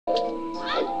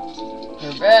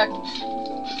We're back.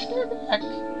 We're back.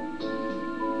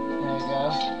 There we go.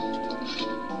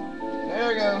 There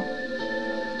we go.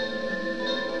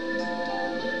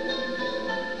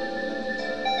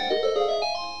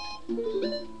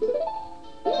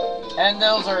 And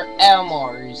those are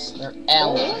Elmores. They're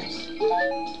Elmores.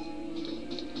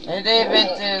 And they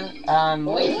invented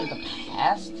Link Through the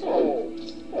Past.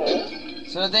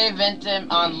 So they invented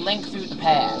Link Through the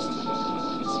Past.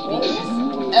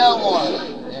 Elmore.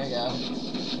 There you go.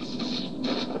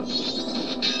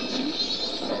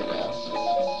 There you go.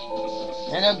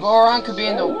 And a Goron could be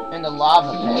in the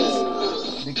lava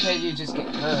pits. The kid you just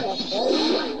get hurt.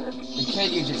 The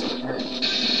kid you just get hurt.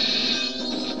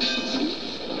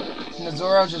 And the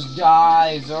Zoro just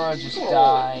die. Zoro just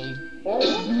die.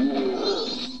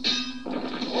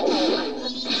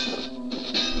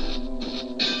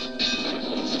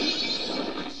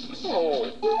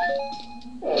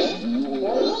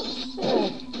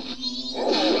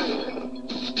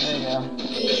 There you go.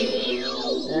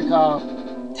 They're called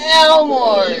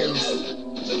Elmores!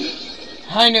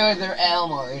 I know they're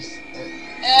Elmores. They're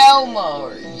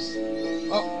Elmores!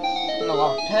 Oh, in the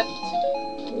lava pit.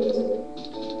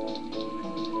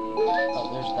 Oh,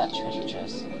 there's that treasure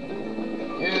chest.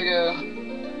 Here we go.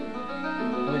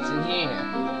 What's in here?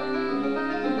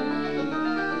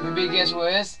 Maybe guess what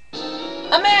it is?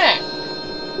 A man!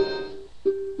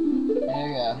 There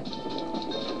you go.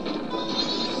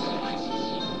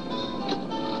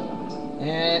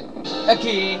 And a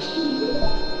key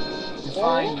to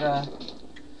find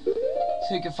so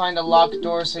you can find a locked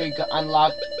door, so you can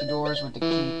unlock the doors with the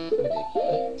key.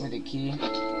 With the key.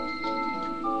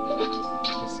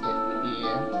 Let's get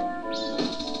here.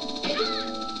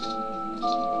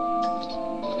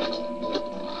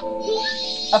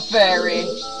 A fairy.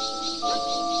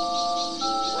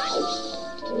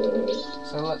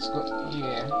 So let's go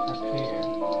here, up here.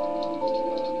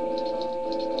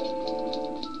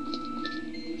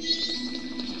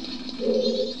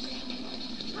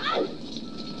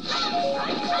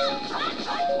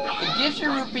 It gives you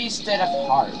rupees instead of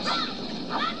hearts.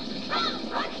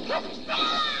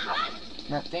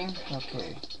 Nothing?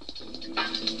 Okay.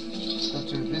 Let's go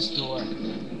to this door.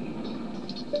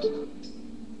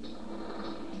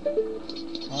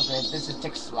 Okay, this is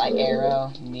takes light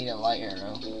arrow. You need a light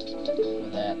arrow for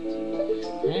that.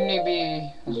 You need to be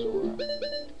a Zoro.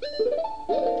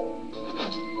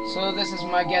 So this is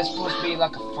my guess supposed to be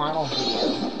like a final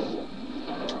video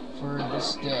for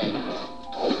this day.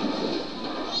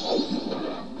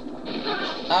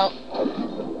 Oh.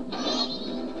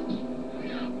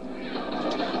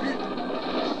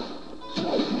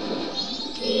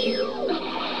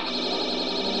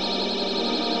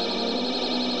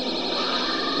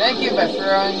 Thank you for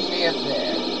throwing me up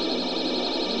there.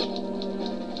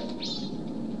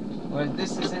 What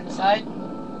this is inside?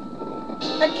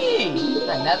 A key!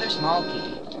 Another small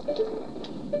key.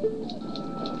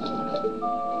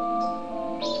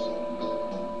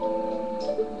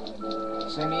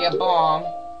 Send me a bomb.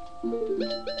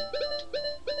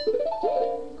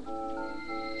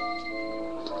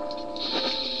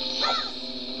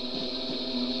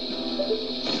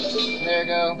 There you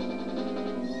go.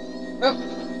 Oh,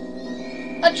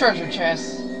 a treasure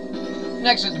chest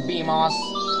next to the BMOS.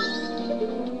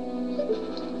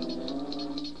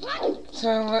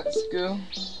 So let's go.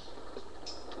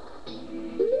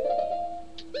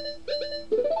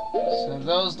 So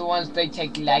those the ones they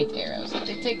take light arrows.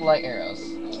 They take light arrows.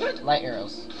 Light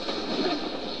arrows.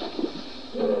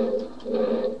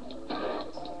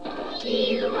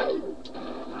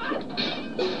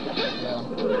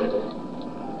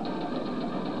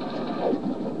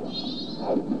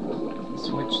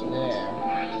 Switch there.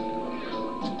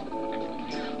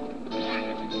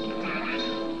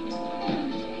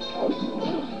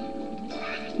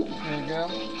 There we go.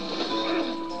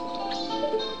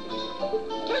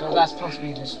 So that's supposed to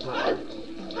be this door.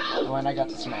 When I got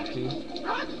the small key.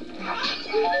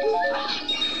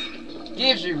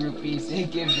 Gives you rupees.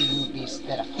 It gives you rupees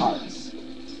instead of hearts.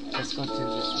 Let's go to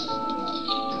this one.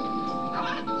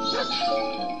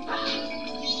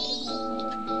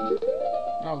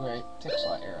 Oh great, takes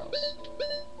light arrows.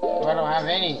 Oh, I don't have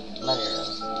any light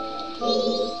arrows.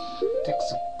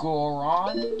 Takes a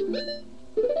Goron.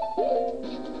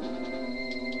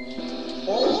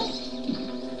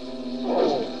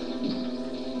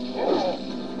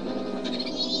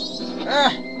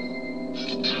 Ah!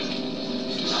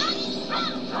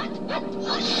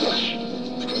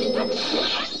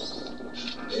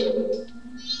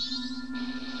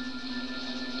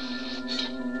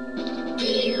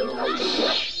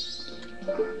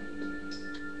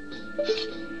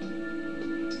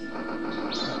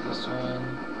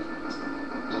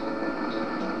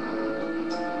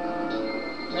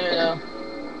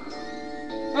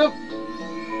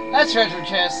 treasure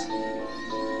chest.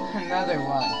 Another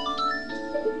one.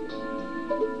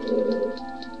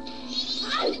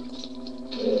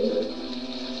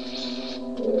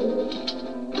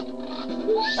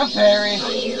 A fairy.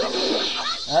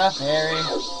 A fairy.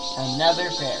 Another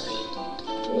fairy.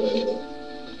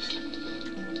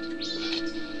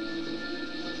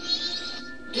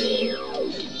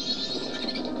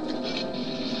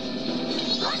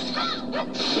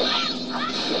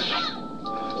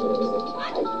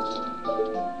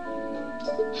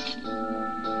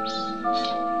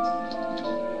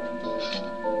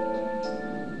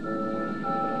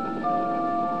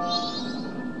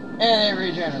 And they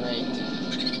regenerate.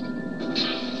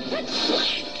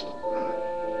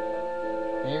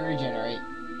 They regenerate.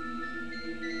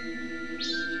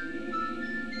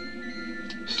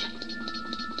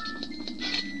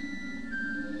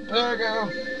 There we go.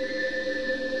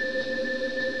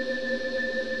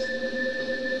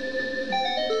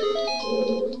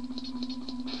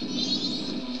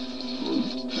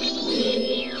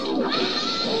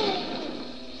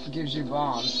 Gives you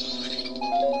bombs.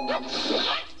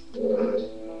 So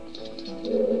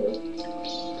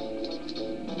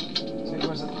it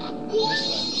was this one.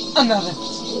 Another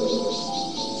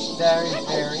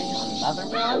fairy. Another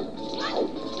one.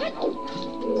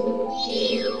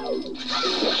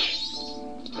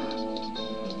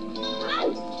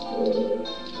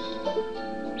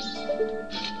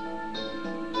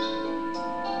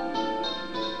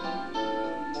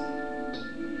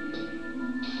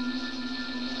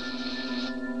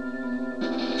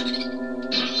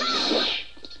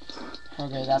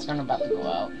 Okay, that's gonna about to go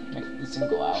out. Make this thing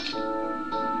go out.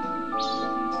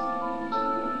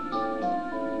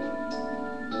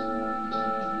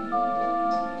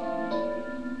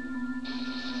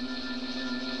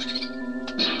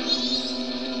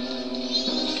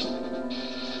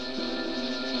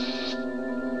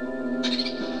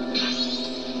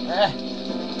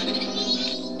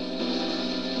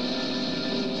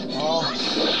 Oh.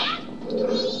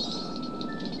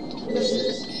 This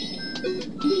is.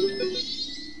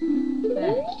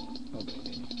 Okay.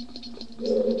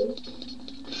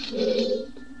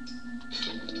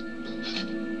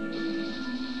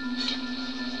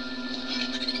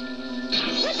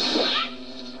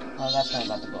 Oh, that's not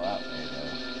about to go out. There you go.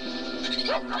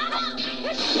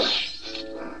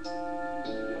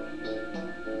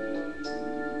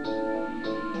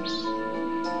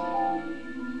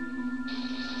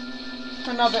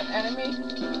 Another enemy?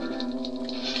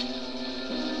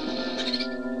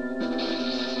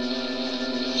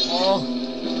 Oh.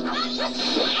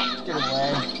 Get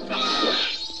away.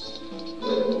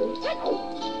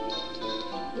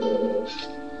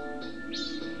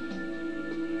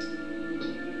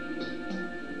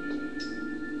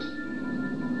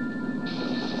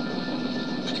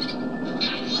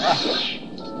 Ah.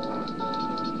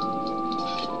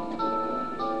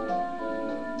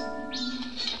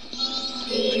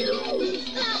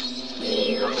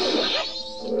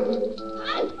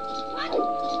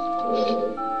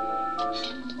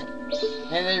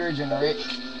 And they regenerate.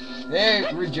 They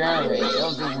regenerate.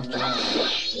 They'll do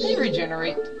regenerate. They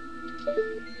regenerate.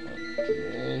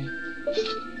 Okay.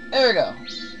 There we go.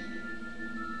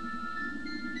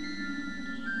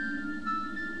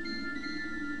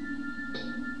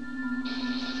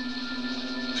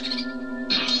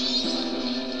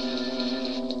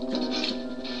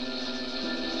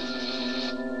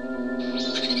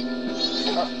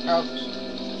 Oh, ouch.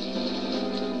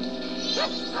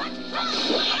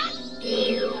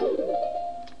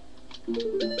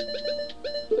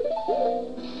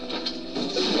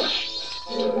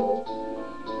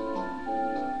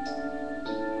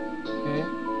 Okay.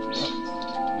 Oh,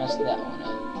 messed that one up.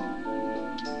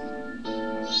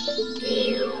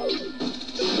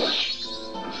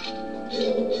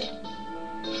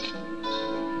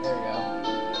 There we go.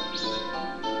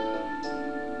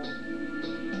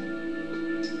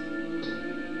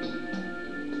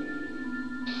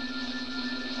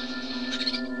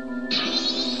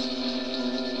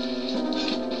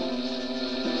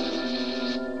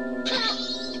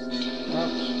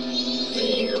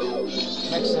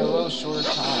 Makes it a little shorter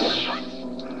time.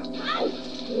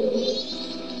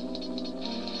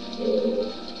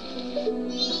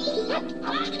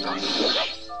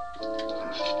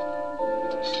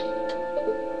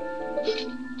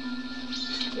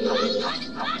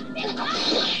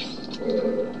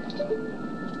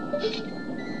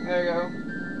 There you go.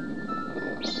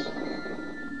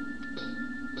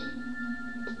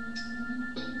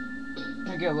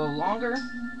 Make it a little longer.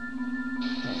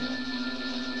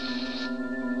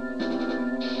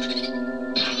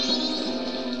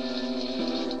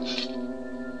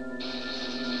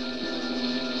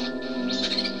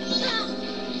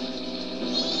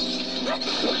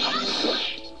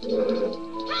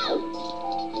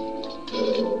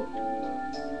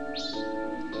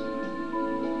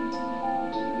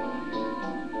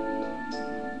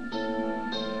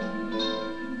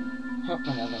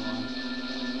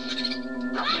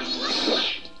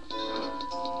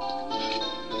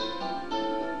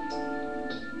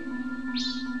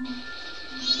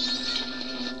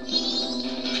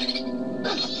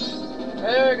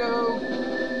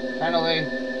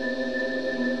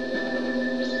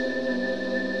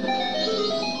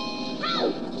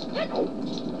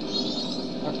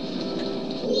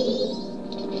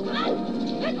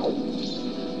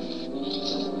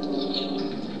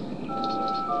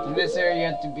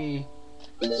 area to be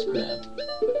scrubbed.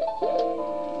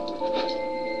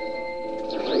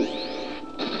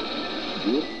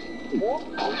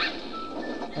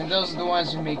 And those are the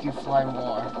ones who make you fly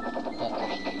more. There you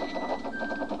go.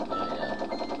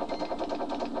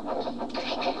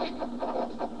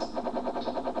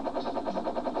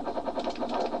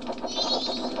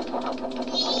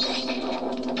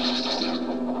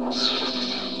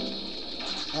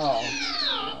 Oh.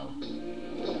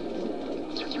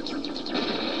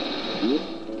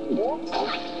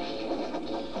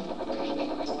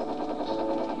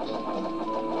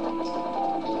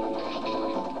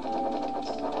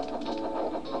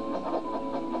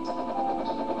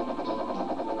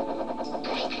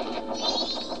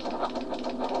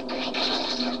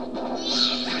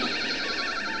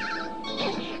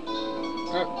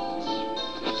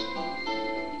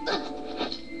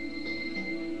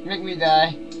 Make me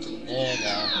die. There you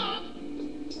go.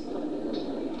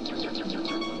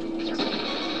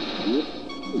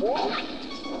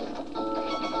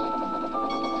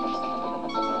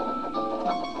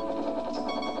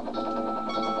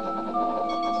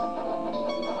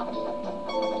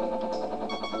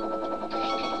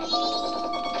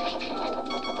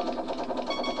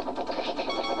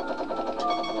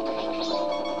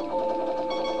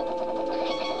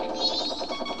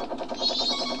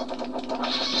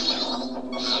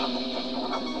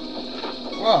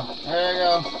 Whoa, there you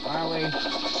go. Finally.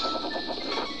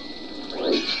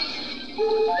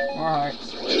 More hearts.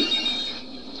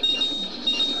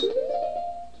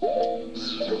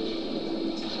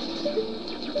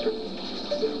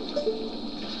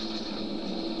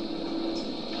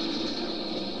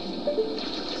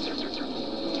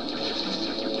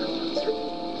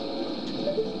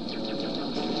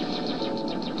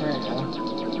 There you go.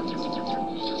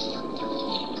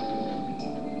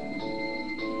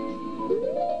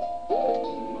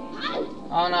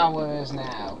 Oh no, what is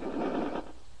now?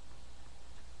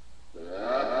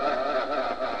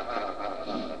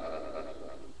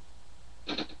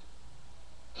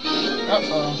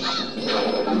 Uh-oh.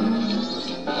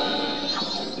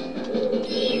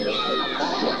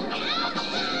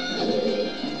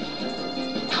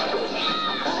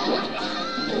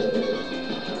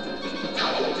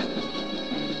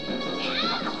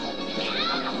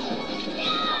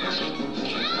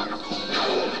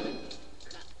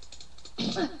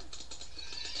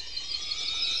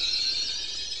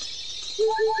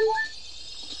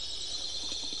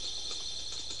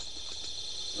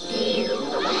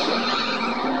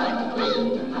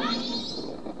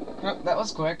 Oh, that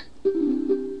was quick.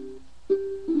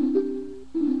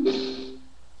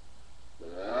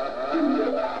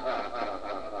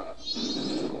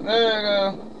 There you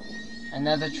go.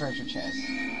 Another treasure chest.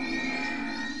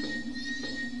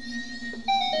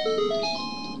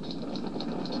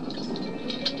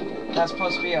 That's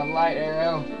supposed to be a light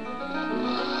arrow.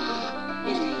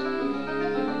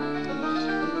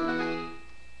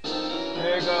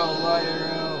 There you go, light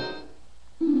arrow.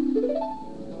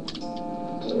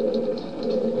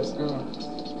 Let's go.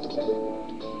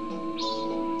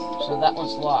 So that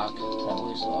one's locked. That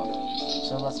way's locked.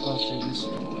 So let's go through this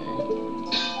way.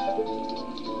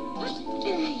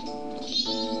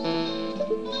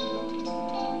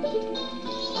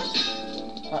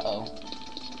 Uh-oh.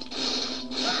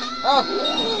 Oh!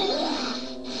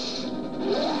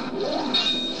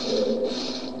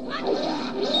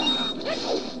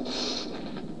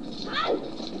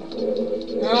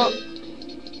 Oh!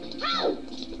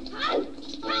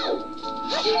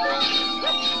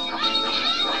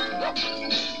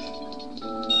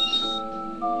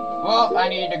 Well, I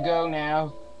need to go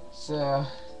now. So,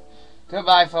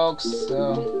 goodbye, folks.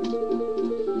 So,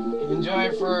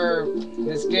 enjoy for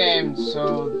this game.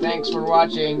 So, thanks for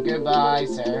watching. Goodbye,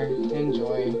 sir.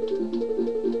 Enjoy.